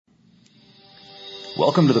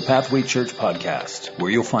Welcome to the Pathway Church podcast, where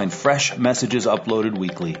you'll find fresh messages uploaded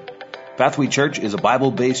weekly. Pathway Church is a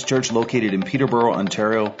Bible-based church located in Peterborough,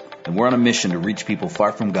 Ontario, and we're on a mission to reach people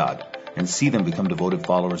far from God and see them become devoted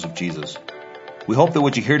followers of Jesus. We hope that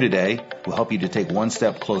what you hear today will help you to take one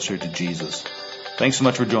step closer to Jesus. Thanks so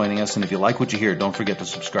much for joining us, and if you like what you hear, don't forget to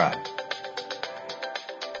subscribe.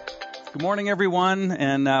 Good morning, everyone,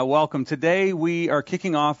 and welcome. Today we are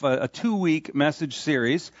kicking off a 2-week message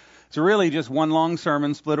series. It's really just one long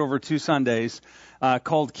sermon split over 2 Sundays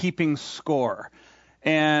called Keeping Score.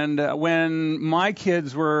 And when my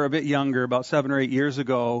kids were a bit younger, about 7 or 8 years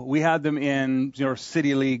ago, we had them in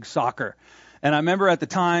City League soccer. And I remember at the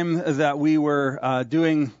time that we were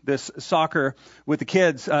doing this soccer with the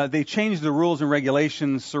kids, they changed the rules and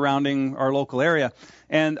regulations surrounding our local area.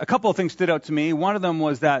 And a couple of things stood out to me. One of them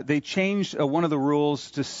was that they changed one of the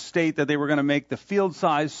rules to state that they were going to make the field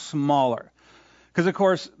size smaller. Because, of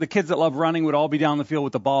course, the kids that love running would all be down the field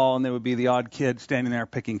with the ball, and there would be the odd kid standing there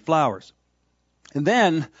picking flowers. And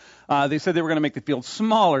then they said they were going to make the field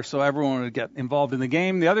smaller so everyone would get involved in the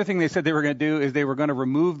game. The other thing they said they were going to do is they were going to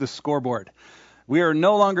remove the scoreboard. We are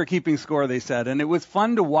no longer keeping score, they said. And it was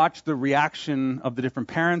fun to watch the reaction of the different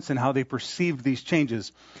parents and how they perceived these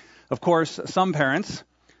changes. Of course, some parents,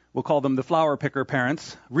 we'll call them the flower picker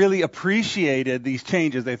parents, really appreciated these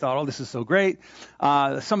changes. They thought, oh, this is so great.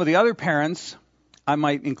 Some of the other parents, I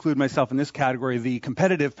might include myself in this category, the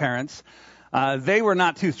competitive parents, they were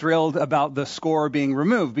not too thrilled about the score being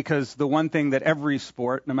removed because the one thing that every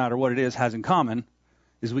sport, no matter what it is, has in common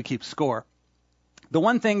is we keep score. The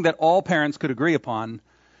one thing that all parents could agree upon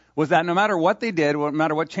was that no matter what they did, no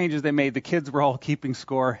matter what changes they made, the kids were all keeping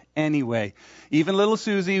score anyway. Even little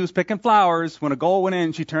Susie, who was picking flowers, when a goal went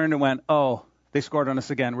in, she turned and went, oh, they scored on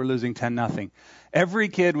us again. We're losing 10-0. Every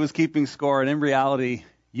kid was keeping score, and in reality,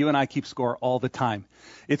 you and I keep score all the time.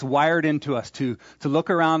 It's wired into us to look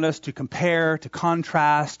around us, to compare, to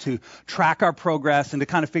contrast, to track our progress, and to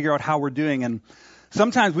kind of figure out how we're doing. And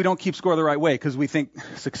sometimes we don't keep score the right way because we think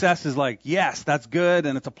success is like, yes, that's good,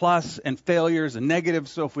 and it's a plus, and failures and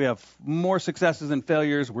negatives. So if we have more successes than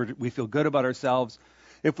failures, we feel good about ourselves.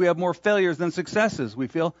 If we have more failures than successes, we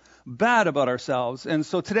feel bad about ourselves. And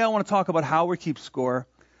so today I want to talk about how we keep score.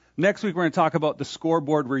 Next week we're going to talk about the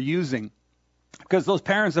scoreboard we're using. Because those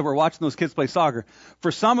parents that were watching those kids play soccer, for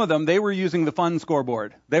some of them, they were using the fun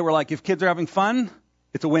scoreboard. They were like, if kids are having fun,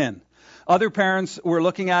 it's a win. Other parents were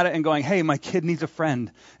looking at it and going, hey, my kid needs a friend.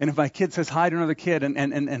 And if my kid says hi to another kid,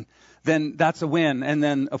 and then that's a win. And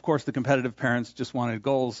then, of course, the competitive parents just wanted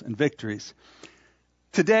goals and victories.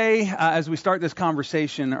 Today, as we start this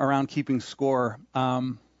conversation around keeping score,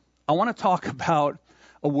 I want to talk about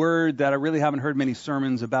a word that I really haven't heard many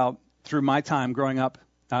sermons about through my time growing up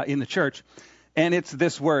in the church. And it's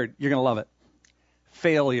this word. You're going to love it.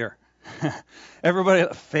 Failure. Everybody,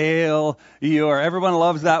 failure. Everyone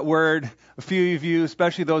loves that word. A few of you,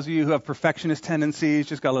 especially those of you who have perfectionist tendencies,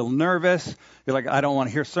 just got a little nervous. You're like, I don't want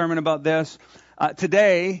to hear a sermon about this.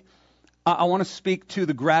 Today, I want to speak to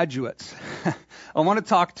the graduates. I want to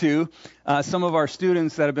talk to some of our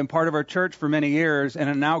students that have been part of our church for many years and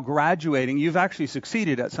are now graduating. You've actually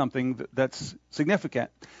succeeded at something that's significant.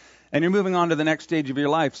 And you're moving on to the next stage of your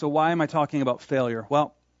life. So why am I talking about failure?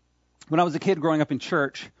 Well, when I was a kid growing up in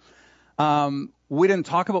church, we didn't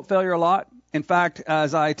talk about failure a lot. In fact,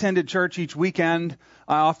 as I attended church each weekend,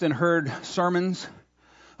 I often heard sermons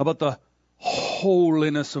about the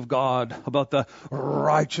holiness of God, about the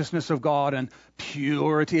righteousness of God and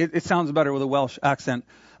purity. It sounds better with a Welsh accent.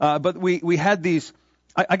 But we had these,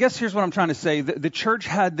 I guess here's what I'm trying to say. The church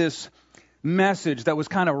had this message that was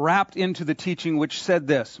kind of wrapped into the teaching, which said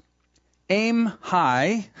this: aim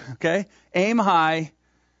high, okay? Aim high,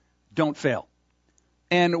 don't fail.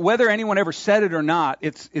 And whether anyone ever said it or not,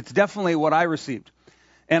 it's definitely what I received.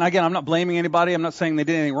 And again, I'm not blaming anybody. I'm not saying they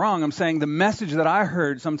did anything wrong. I'm saying the message that I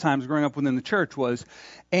heard sometimes growing up within the church was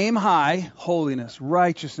aim high, holiness,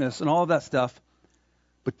 righteousness, and all of that stuff,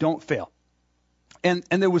 but don't fail. And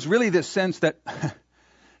there was really this sense that,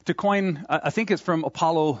 to coin, I think it's from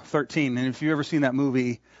Apollo 13, and if you've ever seen that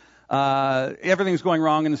movie, everything's going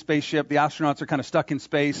wrong in the spaceship. The astronauts are kind of stuck in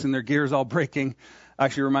space, and their gear's all breaking.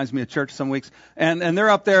 Actually reminds me of church some weeks. And they're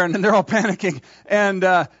up there, and they're all panicking. And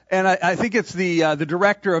I think it's the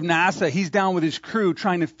director of NASA. He's down with his crew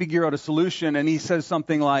trying to figure out a solution, and he says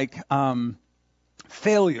something like,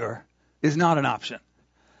 failure is not an option.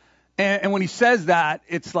 And when he says that,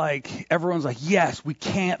 it's like everyone's like, yes, we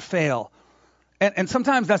can't fail. And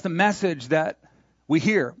sometimes that's the message that we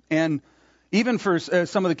hear. And even for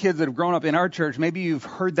some of the kids that have grown up in our church, maybe you've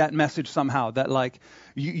heard that message somehow, that like,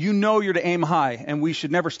 you know you're to aim high, and we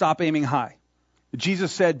should never stop aiming high.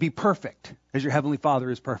 Jesus said, be perfect as your heavenly Father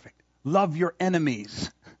is perfect. Love your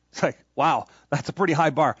enemies. It's like, wow, that's a pretty high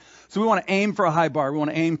bar. So we want to aim for a high bar. We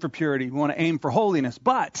want to aim for purity. We want to aim for holiness.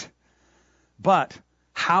 But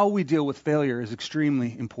how we deal with failure is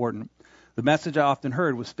extremely important. The message I often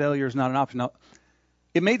heard was failure is not an option. Now,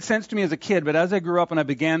 it made sense to me as a kid, but as I grew up and I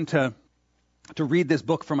began to read this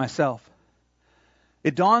book for myself,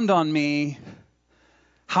 it dawned on me,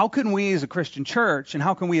 how can we as a Christian church and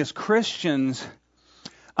how can we as Christians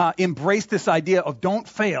embrace this idea of don't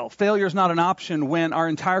fail? Failure is not an option when our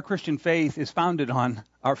entire Christian faith is founded on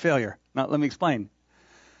our failure. Now, let me explain.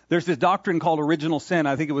 There's this doctrine called original sin.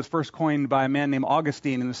 I think it was first coined by a man named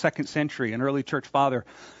Augustine in the 2nd century, an early church father.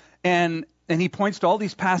 And he points to all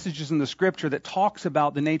these passages in the scripture that talks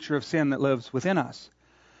about the nature of sin that lives within us.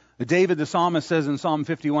 David the psalmist says in Psalm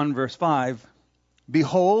 51 verse 5,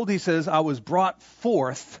 behold, he says, I was brought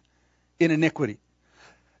forth in iniquity.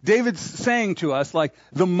 David's saying to us, like,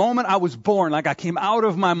 the moment I was born, like I came out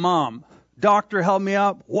of my mom, doctor held me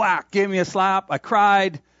up, whack, gave me a slap, I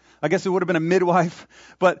cried. I guess it would have been a midwife.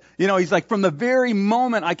 But, he's like, from the very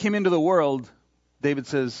moment I came into the world, David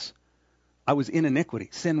says, I was in iniquity.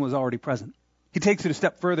 Sin was already present. He takes it a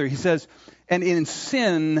step further. He says, and in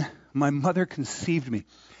sin, my mother conceived me.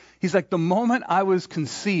 He's like, the moment I was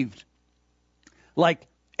conceived, like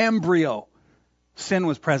embryo, sin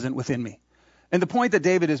was present within me. And the point that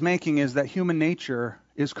David is making is that human nature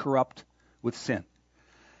is corrupt with sin.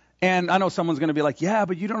 And I know someone's going to be like, yeah,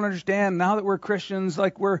 but you don't understand. Now that we're Christians,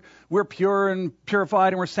 like we're pure and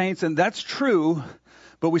purified and we're saints. And that's true,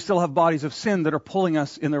 but we still have bodies of sin that are pulling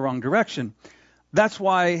us in the wrong direction. That's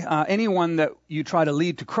why anyone that you try to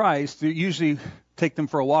lead to Christ, you usually take them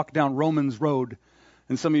for a walk down Romans Road.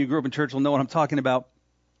 And some of you who grew up in church will know what I'm talking about.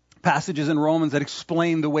 Passages in Romans that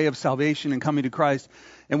explain the way of salvation and coming to Christ.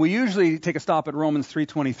 And we usually take a stop at Romans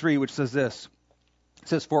 3:23, which says this. It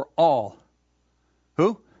says, for all.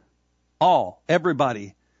 Who? All.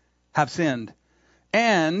 Everybody have sinned.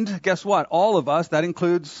 And guess what? All of us, that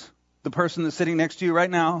includes the person that's sitting next to you right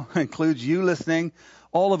now, includes you listening,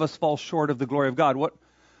 all of us fall short of the glory of God.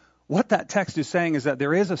 What that text is saying is that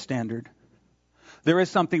there is a standard. There is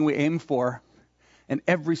something we aim for. And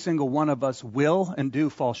every single one of us will and do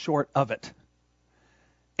fall short of it.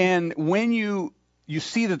 And when you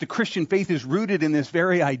see that the Christian faith is rooted in this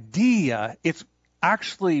very idea, it's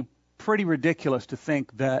actually pretty ridiculous to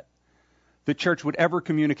think that the church would ever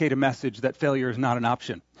communicate a message that failure is not an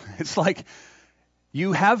option. It's like,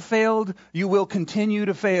 you have failed, you will continue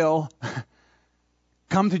to fail.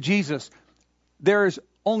 Come to Jesus. There's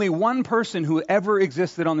only one person who ever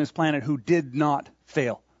existed on this planet who did not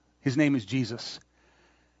fail. His name is Jesus.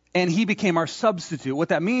 And he became our substitute. What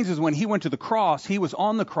that means is when he went to the cross, he was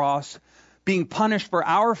on the cross being punished for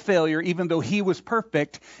our failure, even though he was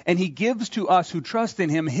perfect. And he gives to us who trust in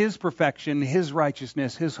him his perfection, his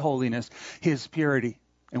righteousness, his holiness, his purity.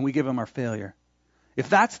 And we give him our failure. If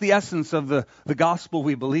that's the essence of the gospel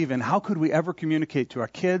we believe in, how could we ever communicate to our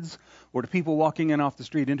kids or to people walking in off the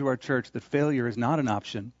street into our church that failure is not an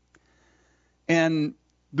option? And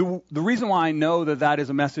the reason why I know that is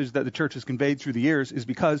a message that the church has conveyed through the years is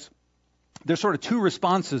because there's sort of two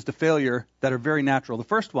responses to failure that are very natural. The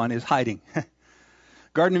first one is hiding.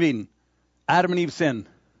 Garden of Eden, Adam and Eve sin.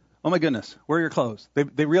 Oh my goodness, where are your clothes?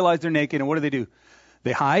 They realize they're naked, and what do?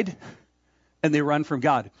 They hide and they run from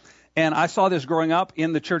God. And I saw this growing up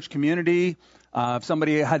in the church community. If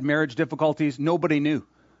somebody had marriage difficulties, nobody knew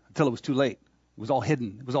until it was too late. It was all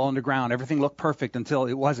hidden. It was all underground. Everything looked perfect until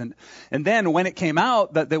it wasn't. And then when it came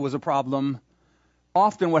out that there was a problem,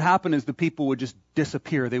 often what happened is the people would just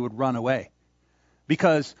disappear. They would run away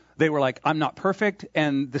because they were like, I'm not perfect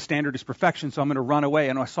and the standard is perfection, so I'm going to run away.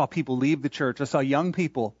 And I saw people leave the church. I saw young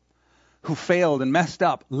people who failed and messed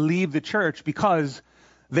up leave the church because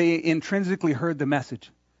they intrinsically heard the message.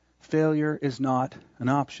 Failure is not an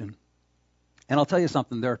option. And I'll tell you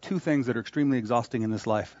something. There are two things that are extremely exhausting in this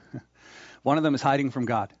life. One of them is hiding from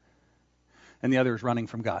God, and the other is running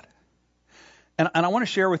from God. And I want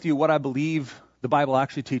to share with you what I believe the Bible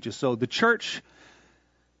actually teaches. So the church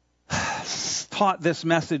taught this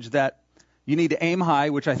message that you need to aim high,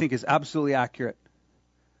 which I think is absolutely accurate.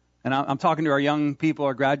 And I'm talking to our young people,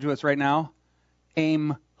 our graduates right now.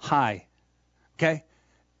 Aim high, okay?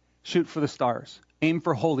 Shoot for the stars. Aim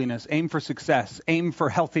for holiness. Aim for success. Aim for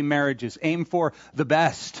healthy marriages. Aim for the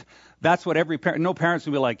best. That's what every parent, no parents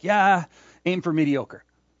will be like, yeah, aim for mediocre.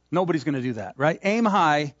 Nobody's going to do that, right? Aim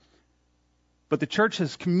high. But the church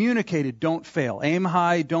has communicated, don't fail. Aim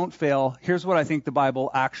high, don't fail. Here's what I think the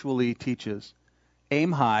Bible actually teaches.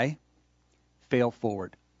 Aim high, fail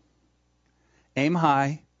forward. Aim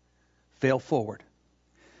high, fail forward.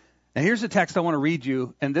 And here's a text I want to read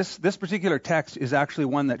you, and this particular text is actually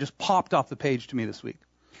one that just popped off the page to me this week.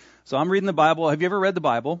 So I'm reading the Bible. Have you ever read the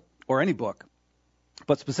Bible, or any book,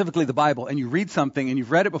 but specifically the Bible, and you read something, and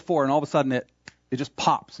you've read it before, and all of a sudden it just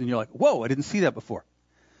pops, and you're like, whoa, I didn't see that before.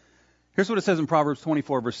 Here's what it says in Proverbs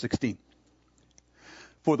 24, verse 16.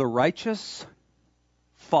 For the righteous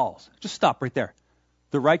falls. Just stop right there.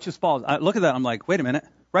 The righteous falls. I look at that, I'm like, wait a minute.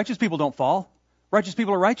 Righteous people don't fall. Righteous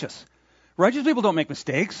people are righteous. Righteous people don't make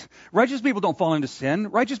mistakes. Righteous people don't fall into sin.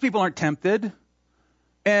 Righteous people aren't tempted.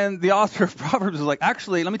 And the author of Proverbs is like,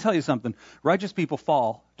 actually, let me tell you something. Righteous people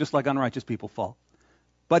fall just like unrighteous people fall.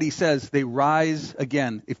 But he says they rise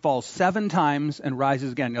again. It falls 7 times and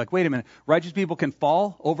rises again. You're like, wait a minute. Righteous people can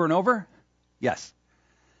fall over and over? Yes.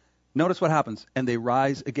 Notice what happens. And they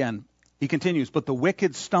rise again. He continues, but the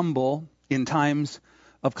wicked stumble in times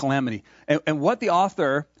of calamity. And what the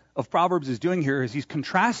author of Proverbs is doing here is he's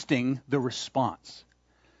contrasting the response.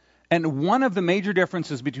 And one of the major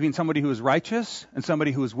differences between somebody who is righteous and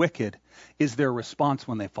somebody who is wicked is their response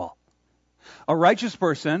when they fall. A righteous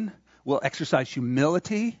person will exercise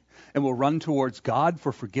humility and will run towards God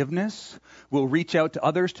for forgiveness, will reach out to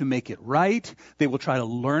others to make it right. They will try to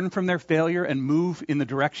learn from their failure and move in the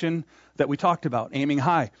direction that we talked about, aiming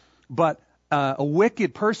high. But a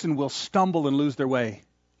wicked person will stumble and lose their way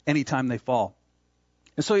anytime they fall.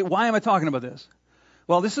 And so why am I talking about this?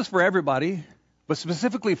 Well, this is for everybody, but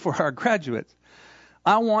specifically for our graduates.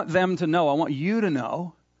 I want them to know, I want you to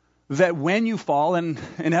know that when you fall, and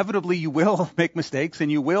inevitably you will make mistakes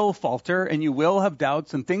and you will falter and you will have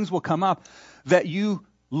doubts and things will come up, that you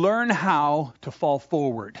learn how to fall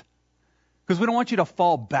forward. Because we don't want you to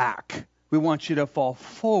fall back. We want you to fall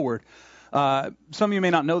forward. Some of you may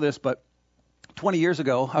not know this, but 20 years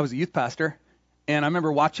ago, I was a youth pastor, and I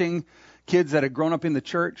remember watching kids that had grown up in the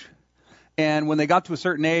church, and when they got to a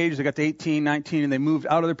certain age, they got to 18, 19, and they moved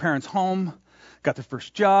out of their parents' home, got their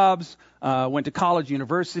first jobs, went to college,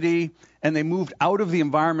 university, and they moved out of the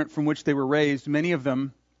environment from which they were raised. Many of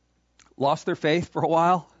them lost their faith for a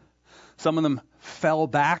while. Some of them fell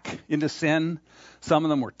back into sin. Some of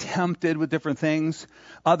them were tempted with different things.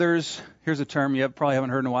 Others, here's a term you probably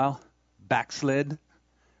haven't heard in a while, backslid.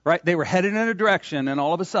 Right? They were headed in a direction, and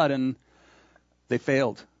all of a sudden, they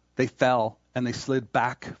failed. They fell, and they slid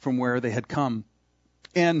back from where they had come.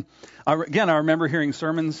 And I remember hearing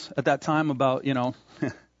sermons at that time about,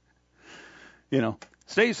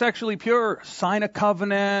 stay sexually pure, sign a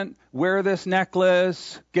covenant, wear this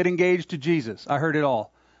necklace, get engaged to Jesus. I heard it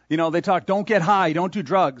all. They talk, don't get high, don't do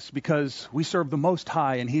drugs, because we serve the Most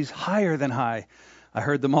High, and He's higher than high. I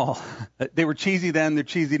heard them all. They were cheesy then, they're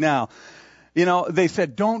cheesy now. They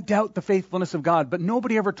said, don't doubt the faithfulness of God, but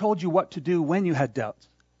nobody ever told you what to do when you had doubts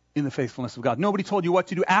in the faithfulness of God. Nobody told you what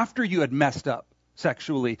to do after you had messed up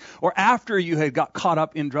sexually or after you had got caught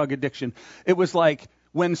up in drug addiction. It was like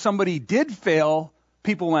when somebody did fail,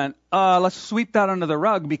 people went, let's sweep that under the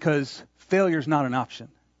rug because failure's not an option.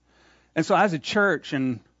 And so as a church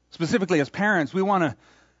and specifically as parents, we want to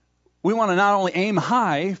not only aim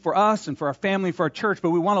high for us and for our family, for our church, but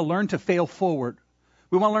we want to learn to fail forward.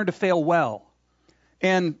 We want to learn to fail well.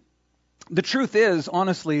 And the truth is,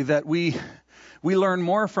 honestly, that we learn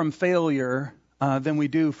more from failure than we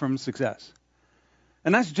do from success.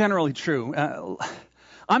 And that's generally true.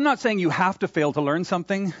 I'm not saying you have to fail to learn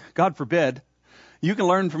something. God forbid. You can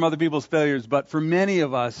learn from other people's failures, but for many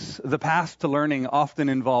of us, the path to learning often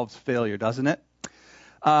involves failure, doesn't it?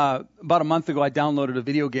 About a month ago, I downloaded a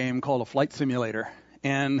video game called a Flight Simulator.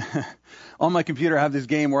 And on my computer, I have this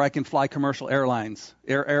game where I can fly commercial airplanes.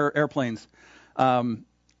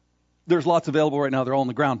 There's lots available right now. They're all on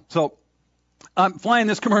the ground. So I'm flying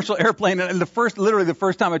this commercial airplane, and the first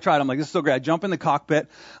time I tried it, I'm like, this is so great. I jump in the cockpit.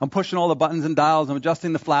 I'm pushing all the buttons and dials. I'm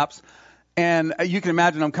adjusting the flaps. And you can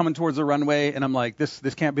imagine I'm coming towards the runway, and I'm like, this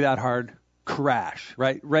can't be that hard. Crash,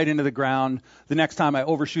 right into the ground. The next time I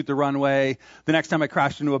overshoot the runway. The next time I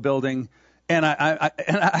crashed into a building. And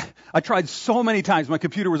I tried so many times. My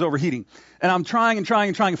computer was overheating. And I'm trying.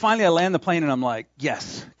 Finally, I land the plane, and I'm like,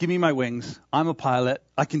 yes, give me my wings. I'm a pilot.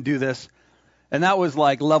 I can do this. And that was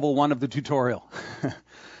like level 1 of the tutorial.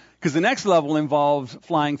 Because the next level involved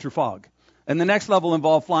flying through fog. And the next level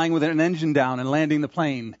involved flying with an engine down and landing the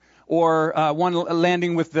plane. Or one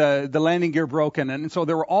landing with the landing gear broken. And so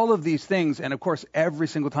there were all of these things. And, of course, every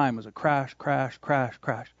single time was a crash, crash, crash,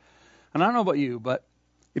 crash. And I don't know about you, but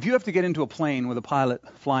if you have to get into a plane with a pilot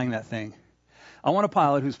flying that thing, I want a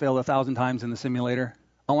pilot who's failed 1,000 times in the simulator.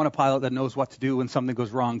 I want a pilot that knows what to do when something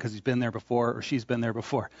goes wrong because he's been there before or she's been there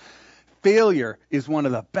before. Failure is one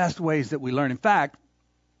of the best ways that we learn. In fact,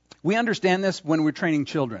 we understand this when we're training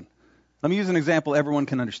children. Let me use an example everyone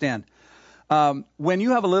can understand. When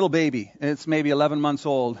you have a little baby, and it's maybe 11 months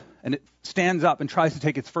old, and it stands up and tries to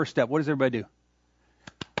take its first step, what does everybody do?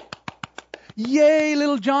 Yay,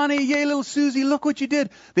 little Johnny, yay, little Susie, look what you did.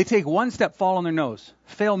 They take one step, fall on their nose,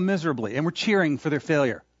 fail miserably, and we're cheering for their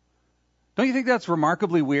failure. Don't you think that's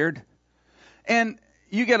remarkably weird? And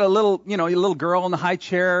you get a little girl in the high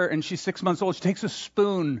chair, and she's 6 months old. She takes a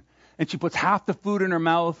spoon, and she puts half the food in her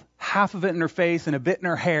mouth, half of it in her face, and a bit in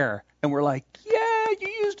her hair. And we're like, yeah, you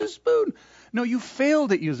used a spoon. No, you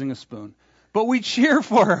failed at using a spoon. But we cheer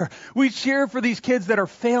for her. We cheer for these kids that are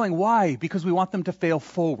failing. Why? Because we want them to fail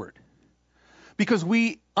forward. Because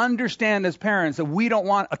we understand as parents that we don't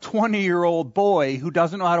want a 20-year-old boy who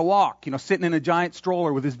doesn't know how to walk, sitting in a giant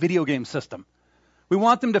stroller with his video game system. We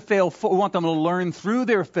want them to fail. We want them to learn through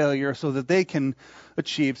their failure so that they can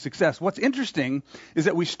achieve success. What's interesting is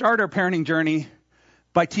that we start our parenting journey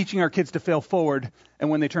by teaching our kids to fail forward, and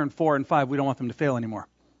when they turn 4 and 5, we don't want them to fail anymore.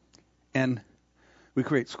 And we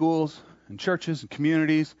create schools and churches and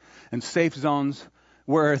communities and safe zones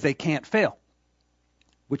where they can't fail,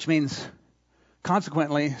 which means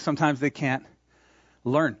consequently, sometimes they can't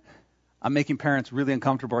learn. I'm making parents really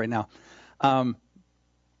uncomfortable right now.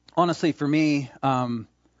 Honestly, for me,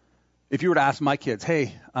 if you were to ask my kids,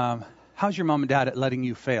 hey, how's your mom and dad at letting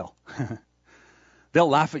you fail? They'll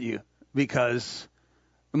laugh at you because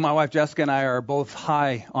my wife Jessica and I are both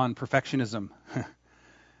high on perfectionism.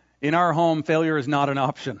 In our home, failure is not an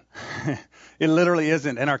option. It literally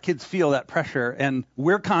isn't. And our kids feel that pressure, and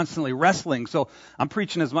we're constantly wrestling. So I'm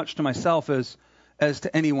preaching as much to myself as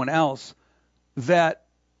to anyone else, that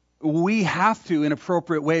we have to, in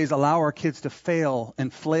appropriate ways, allow our kids to fail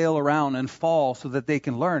and flail around and fall so that they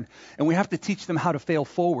can learn. And we have to teach them how to fail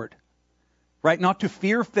forward, right? Not to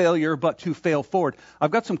fear failure, but to fail forward.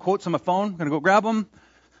 I've got some quotes on my phone. I'm going to go grab them.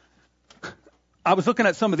 I was looking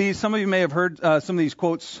at some of these. Some of you may have heard some of these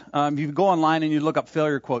quotes. You go online and you look up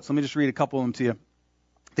failure quotes. Let me just read a couple of them to you.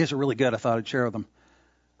 These are really good. I thought I'd share them.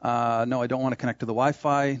 No, I don't want to connect to the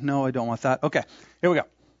Wi-Fi. No, I don't want that. Okay, here we go.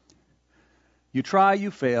 You try, you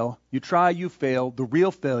fail. You try, you fail. The real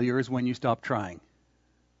failure is when you stop trying.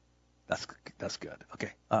 That's good.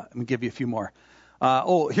 Okay, let me give you a few more.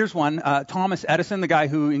 Here's one. Thomas Edison, the guy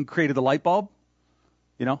who created the light bulb.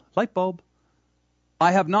 Light bulb.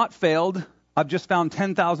 I have not failed. I've just found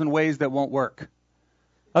 10,000 ways that won't work.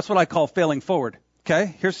 That's what I call failing forward.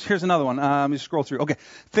 Okay, here's another one. Let me scroll through. Okay,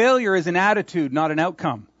 failure is an attitude, not an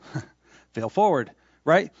outcome. Fail forward,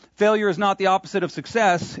 right? Failure is not the opposite of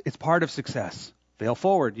success. It's part of success. Fail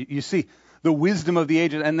forward. You see the wisdom of the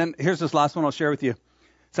ages. And then here's this last one I'll share with you.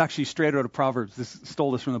 It's actually straight out of Proverbs.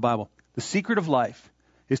 Stole this from the Bible. The secret of life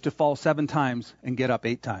is to fall 7 times and get up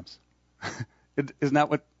 8 times. Isn't that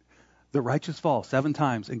what the righteous fall 7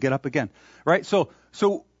 times and get up again, right? So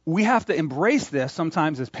we have to embrace this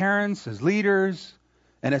sometimes as parents, as leaders,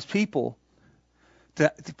 and as people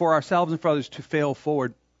for ourselves and for others to fail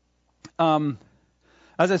forward.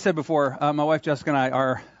 As I said before, my wife Jessica and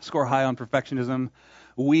I score high on perfectionism.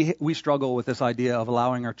 We struggle with this idea of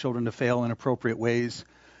allowing our children to fail in appropriate ways.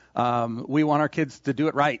 We want our kids to do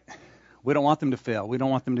it right. We don't want them to fail. We don't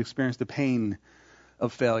want them to experience the pain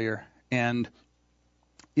of failure. And,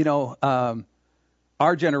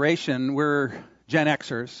 our generation, we're Gen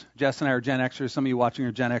Xers. Jess and I are Gen Xers. Some of you watching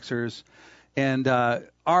are Gen Xers. And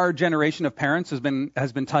our generation of parents has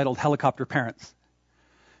been titled helicopter parents.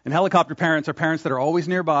 And helicopter parents are parents that are always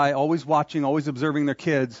nearby, always watching, always observing their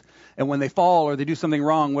kids. And when they fall or they do something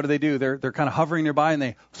wrong, what do? They're kind of hovering nearby, and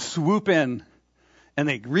they swoop in and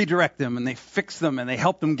they redirect them and they fix them and they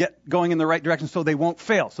help them get going in the right direction so they won't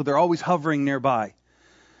fail. So they're always hovering nearby.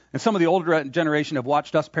 And some of the older generation have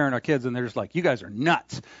watched us parent our kids, and they're just like, you guys are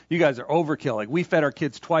nuts. You guys are overkill. Like, we fed our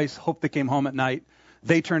kids twice, hope they came home at night.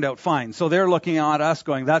 They turned out fine. So they're looking at us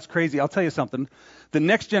going, that's crazy. I'll tell you something. The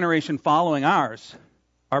next generation following ours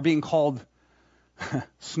are being called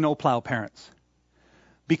snowplow parents.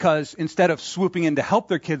 Because instead of swooping in to help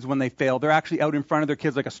their kids when they fail, they're actually out in front of their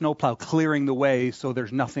kids like a snowplow, clearing the way so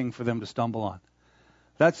there's nothing for them to stumble on.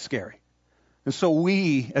 That's scary. And so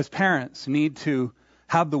we, as parents, need to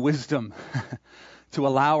have the wisdom to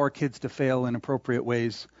allow our kids to fail in appropriate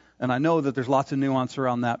ways. And I know that there's lots of nuance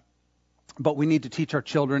around that. But we need to teach our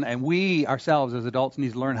children, and we ourselves as adults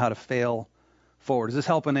need to learn how to fail forward. Is this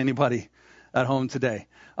helping anybody at home today?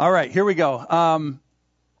 All right, here we go.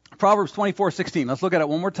 Proverbs 24:16. Let's look at it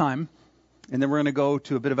one more time, and then we're going to go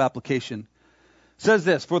to a bit of application. It says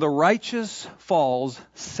this: for the righteous falls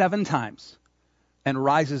 7 times and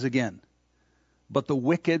rises again, but the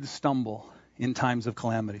wicked stumble in times of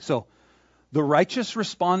calamity. So the righteous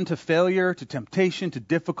respond to failure, to temptation, to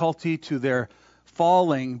difficulty, to their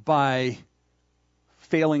falling by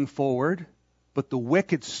failing forward, but the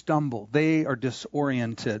wicked stumble. They are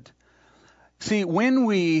disoriented. See, when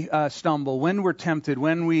we stumble, when we're tempted,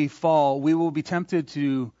 when we fall, we will be tempted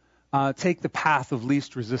to take the path of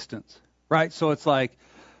least resistance, right? So it's like,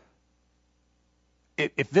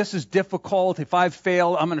 if this is difficult, if I've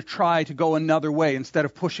failed, I'm going to try to go another way instead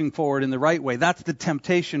of pushing forward in the right way. That's the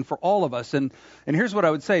temptation for all of us. And here's what I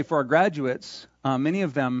would say for our graduates, many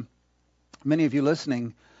of you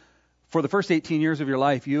listening, for the first 18 years of your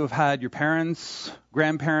life, you have had your parents,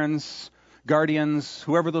 grandparents, guardians,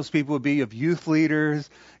 whoever those people would be. You have youth leaders,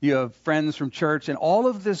 you have friends from church, and all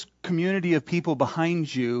of this community of people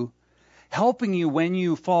behind you helping you when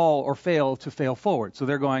you fall or fail to fail forward. So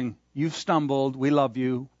they're going, you've stumbled, we love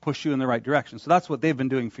you, push you in the right direction. So that's what they've been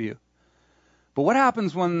doing for you. But what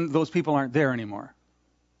happens when those people aren't there anymore?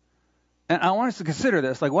 And I want us to consider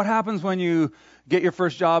this. Like, what happens when you get your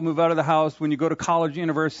first job, move out of the house, when you go to college,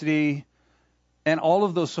 university, and all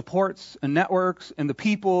of those supports and networks and the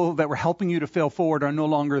people that were helping you to fail forward are no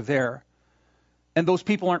longer there. And those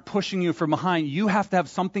people aren't pushing you from behind. You have to have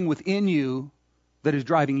something within you that is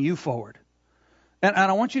driving you forward. And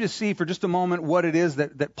I want you to see for just a moment what it is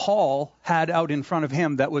that Paul had out in front of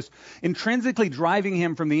him that was intrinsically driving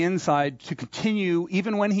him from the inside to continue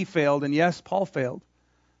even when he failed. And yes, Paul failed,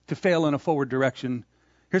 to fail in a forward direction.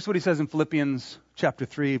 Here's what he says in Philippians chapter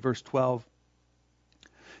 3, verse 12.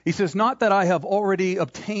 He says, not that I have already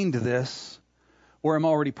obtained this or am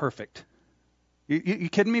already perfect. You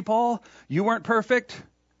kidding me, Paul? You weren't perfect,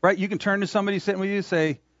 right? You can turn to somebody sitting with you and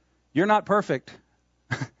say, you're not perfect.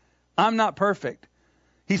 I'm not perfect.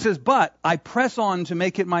 He says, but I press on to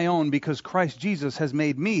make it my own because Christ Jesus has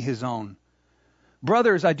made me his own.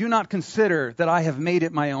 Brothers, I do not consider that I have made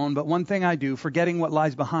it my own, but one thing I do, forgetting what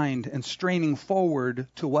lies behind and straining forward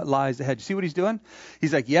to what lies ahead. You see what he's doing?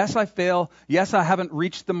 He's like, yes, I fail. Yes, I haven't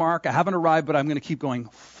reached the mark. I haven't arrived, but I'm going to keep going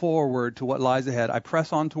forward to what lies ahead. I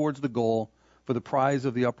press on towards the goal for the prize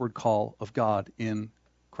of the upward call of God in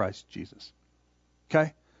Christ Jesus.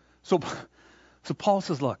 Okay? So Paul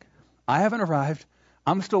says, look, I haven't arrived.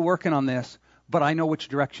 I'm still working on this, but I know which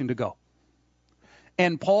direction to go.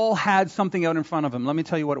 And Paul had something out in front of him. Let me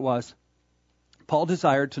tell you what it was. Paul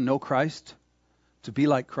desired to know Christ, to be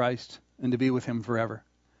like Christ, and to be with him forever.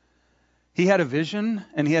 He had a vision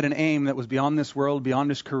and he had an aim that was beyond this world, beyond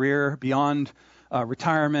his career, beyond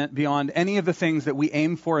retirement, beyond any of the things that we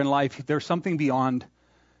aim for in life. There's something beyond.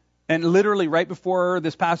 And literally right before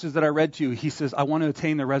this passage that I read to you, he says, I want to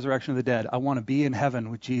attain the resurrection of the dead. I want to be in heaven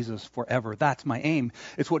with Jesus forever. That's my aim.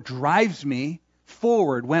 It's what drives me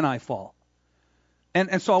forward when I fall.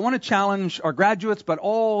 And so I want to challenge our graduates, but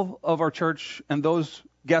all of our church and those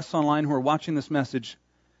guests online who are watching this message,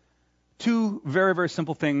 two very, very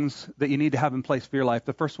simple things that you need to have in place for your life.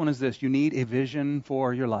 The first one is this. You need a vision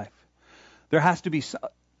for your life. There has to be,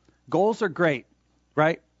 goals are great,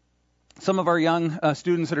 right? Some of our young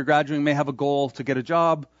students that are graduating may have a goal to get a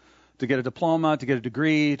job, to get a diploma, to get a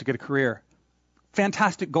degree, to get a career.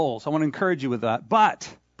 Fantastic goals. I want to encourage you with that. But,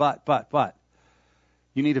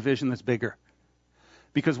 you need a vision that's bigger.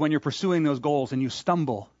 Because when you're pursuing those goals and you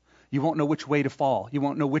stumble, you won't know which way to fall. You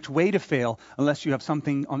won't know which way to fail unless you have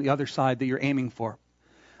something on the other side that you're aiming for.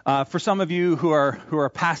 For some of you who are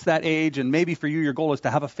past that age, and maybe for you your goal is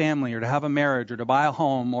to have a family or to have a marriage or to buy a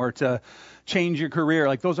home or to change your career,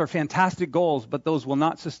 like those are fantastic goals, but those will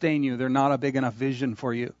not sustain you. They're not a big enough vision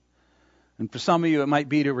for you. And for some of you, it might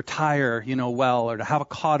be to retire, well, or to have a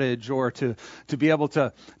cottage, or to be able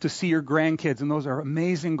to see your grandkids. And those are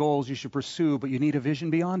amazing goals you should pursue, but you need a vision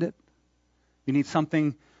beyond it. You need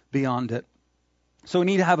something beyond it. So we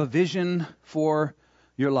need to have a vision for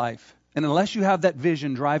your life. And unless you have that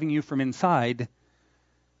vision driving you from inside,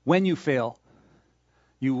 when you fail,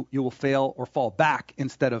 you will fail or fall back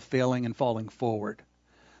instead of failing and falling forward.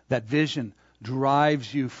 That vision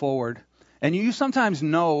drives you forward. And you sometimes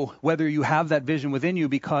know whether you have that vision within you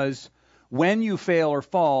because when you fail or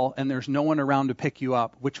fall and there's no one around to pick you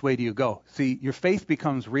up, which way do you go? See, your faith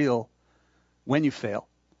becomes real when you fail.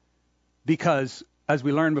 Because, as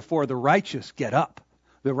we learned before, the righteous get up.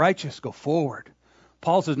 The righteous go forward.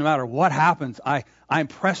 Paul says no matter what happens, I'm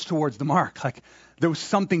pressed towards the mark. Like there was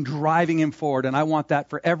something driving him forward, and I want that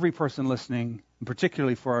for every person listening, and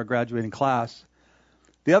particularly for our graduating class.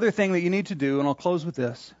 The other thing that you need to do, and I'll close with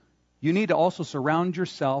this, you need to also surround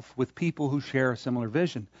yourself with people who share a similar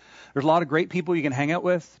vision. There's a lot of great people you can hang out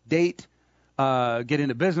with, date, get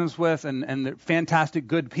into business with, and they're fantastic,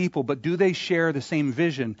 good people, but do they share the same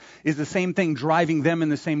vision? Is the same thing driving them in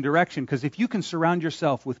the same direction? Because if you can surround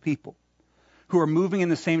yourself with people who are moving in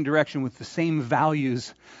the same direction with the same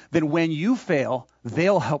values, then when you fail,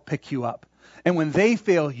 they'll help pick you up. And when they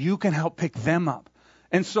fail, you can help pick them up.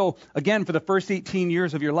 And so, again, for the first 18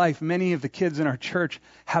 years of your life, many of the kids in our church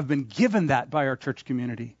have been given that by our church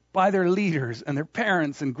community, by their leaders and their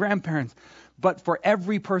parents and grandparents. But for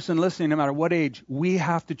every person listening, no matter what age, we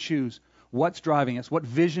have to choose what's driving us. What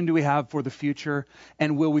vision do we have for the future?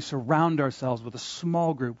 And will we surround ourselves with a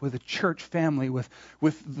small group, with a church family, with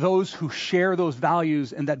those who share those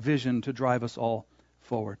values and that vision to drive us all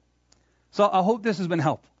forward? So I hope this has been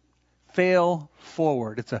helpful. Fail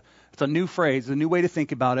forward. It's a new phrase, a new way to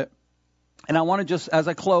think about it. And I want to just, as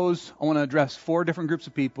I close, I want to address 4 different groups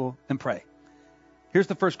of people and pray. Here's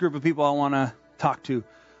the first group of people I want to talk to.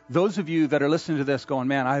 Those of you that are listening to this going,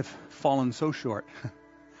 man, I've fallen so short.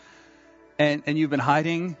 and you've been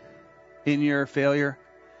hiding in your failure.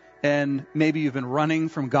 And maybe you've been running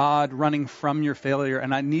from God, running from your failure.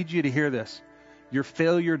 And I need you to hear this. Your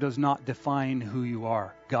failure does not define who you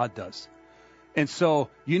are. God does. And so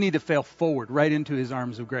you need to fail forward right into his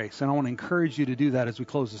arms of grace. And I want to encourage you to do that as we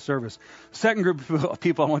close the service. Second group of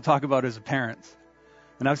people I want to talk about is the parents.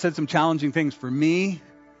 And I've said some challenging things for me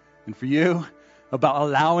and for you about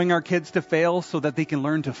allowing our kids to fail so that they can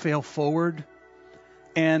learn to fail forward.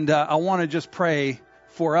 And I want to just pray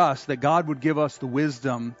for us that God would give us the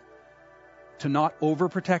wisdom to not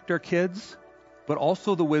overprotect our kids, but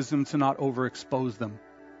also the wisdom to not overexpose them,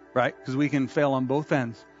 right? Because we can fail on both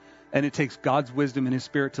ends. And it takes God's wisdom and his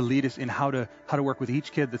Spirit to lead us in how to work with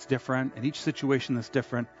each kid that's different and each situation that's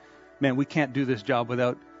different. Man, we can't do this job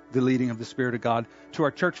without the leading of the Spirit of God. To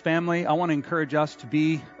our church family, I want to encourage us to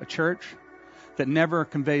be a church that never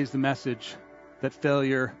conveys the message that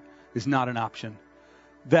failure is not an option.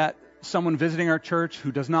 That someone visiting our church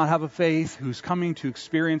who does not have a faith, who's coming to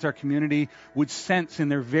experience our community, would sense in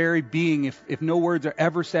their very being, if no words are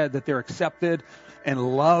ever said, that they're accepted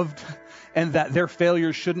and loved, and that their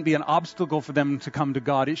failures shouldn't be an obstacle for them to come to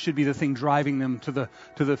God. It should be the thing driving them to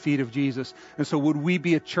the feet of Jesus. And so would we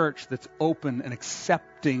be a church that's open and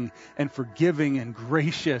accepting and forgiving and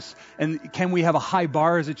gracious? And can we have a high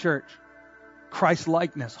bar as a church?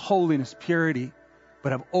 Christ-likeness, holiness, purity,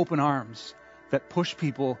 but have open arms that push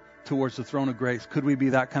people towards the throne of grace. Could we be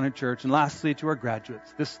that kind of church? And lastly, to our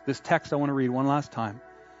graduates, this text I want to read one last time.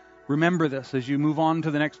 Remember this as you move on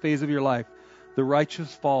to the next phase of your life. The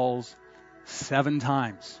righteous falls 7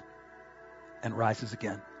 times and rises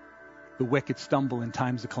again. The wicked stumble in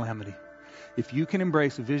times of calamity. If you can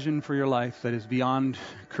embrace a vision for your life that is beyond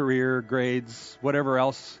career, grades, whatever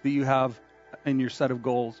else that you have in your set of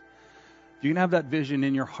goals, if you can have that vision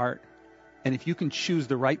in your heart, and if you can choose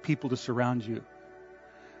the right people to surround you,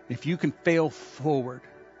 if you can fail forward,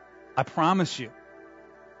 I promise you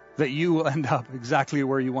that you will end up exactly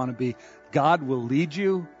where you want to be. God will lead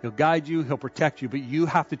you, he'll guide you, he'll protect you, but you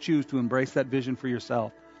have to choose to embrace that vision for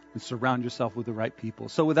yourself and surround yourself with the right people.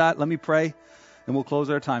 So with that, let me pray, and we'll close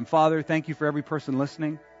our time. Father, thank you for every person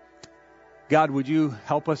listening. God, would you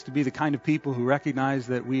help us to be the kind of people who recognize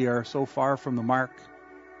that we are so far from the mark,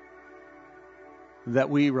 that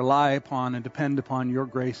we rely upon and depend upon your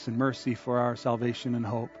grace and mercy for our salvation and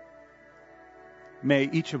hope. May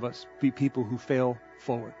each of us be people who fail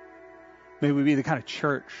forward. May we be the kind of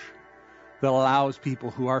church that allows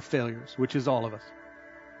people who are failures, which is all of us,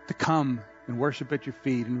 to come and worship at your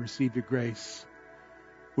feet and receive your grace.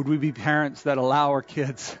 Would we be parents that allow our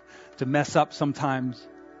kids to mess up sometimes,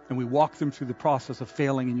 and we walk them through the process of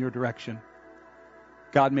failing in your direction?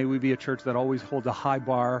 God, may we be a church that always holds a high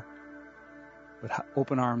bar, with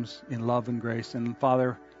open arms in love and grace. And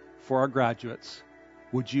Father, for our graduates,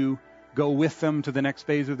 would you go with them to the next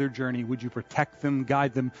phase of their journey? Would you protect them,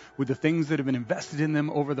 guide them with the things that have been invested in them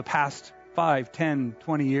over the past 5, 10,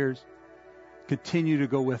 20 years? Continue to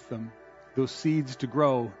go with them, those seeds to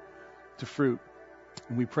grow to fruit.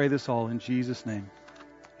 And we pray this all in Jesus' name.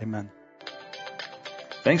 Amen.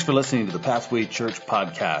 Thanks for listening to the Pathway Church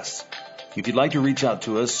podcast. If you'd like to reach out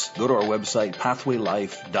to us, go to our website,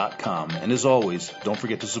 pathwaylife.com. And as always, don't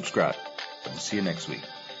forget to subscribe. See you next week.